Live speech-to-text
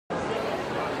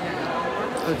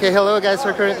Okay, hello guys,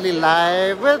 we're currently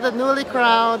live with the newly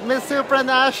crowned Miss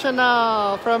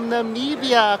Supranational from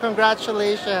Namibia.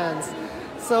 Congratulations.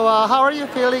 So how are you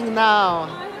feeling now?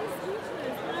 I am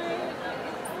speechless. I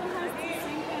still has to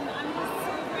sink in. I'm just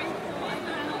so grateful. I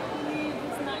cannot believe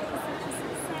this night was such a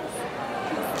success.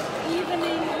 This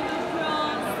evening with the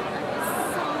girls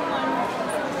is so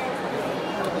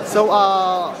wonderful. So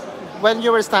grateful. When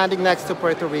you were standing next to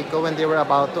Puerto Rico when they were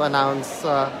about to announce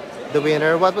the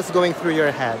winner, what was going through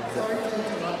your head?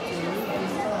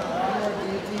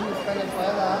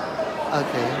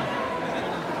 Okay.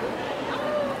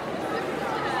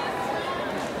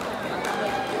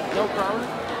 No problem.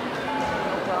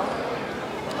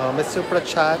 Oh, Miss Supra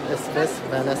Chat is Miss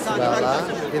Venezuela,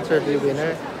 interview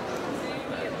winner.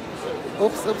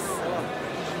 Oops, oops.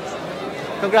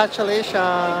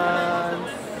 Congratulations.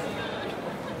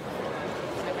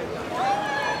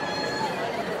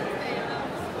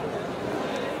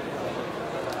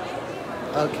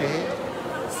 Okay.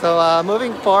 So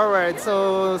moving forward,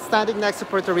 so standing next to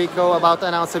Puerto Rico about to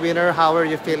announce the winner, how are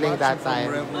you feeling that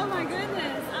time? Oh my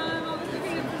goodness. I was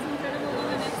looking at this incredible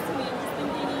woman next to me and just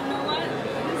thinking, you know what?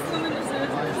 This woman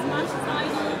deserves it as much as I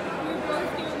do. We're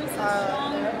both here, we're so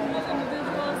strong, we're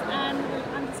individuals, and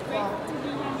I'm just grateful to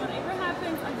be here. And whatever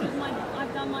happens,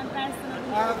 I've done my best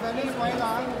and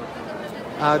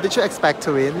I've Did you expect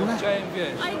to win? I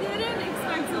didn't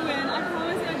expect to win. I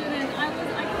promise you I didn't. I came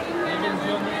here and I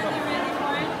worked really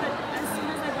hard, but as soon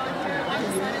as I got here, I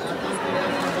decided to just be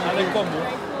really grateful.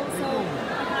 So I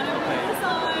kind of put it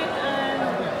aside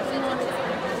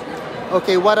and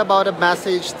Okay, what about a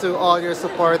message to all your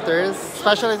supporters,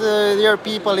 especially to your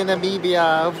people in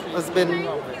Namibia who's been... thank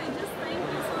you. Just thank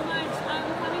you so much.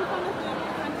 Coming from a global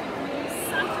country, coming to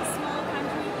such a small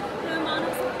country, the amount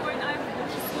of support I've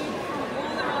received from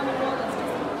all around the world is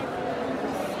just incredible.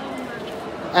 Thank you so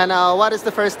much. And what is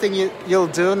the first thing you'll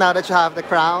do now that you have the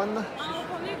crown? I'll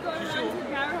probably go run to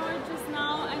Gerhard just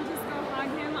now and just go hug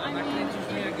him. I mean,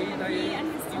 he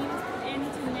and his team put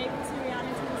into make this a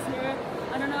reality this year.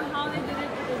 I don't know how they did it,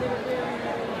 but they did it really,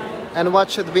 really well. And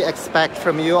what should we expect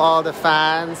from you, all the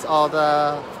fans, all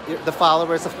the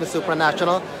followers of Miss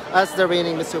Supranational, as the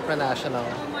reigning Miss Supranational?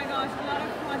 Oh my gosh, a lot of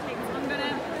projects. I'm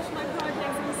gonna push my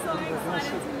projects. I'm so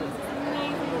excited to meet this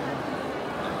amazing.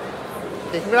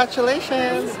 Okay,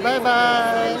 congratulations.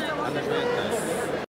 Bye-bye.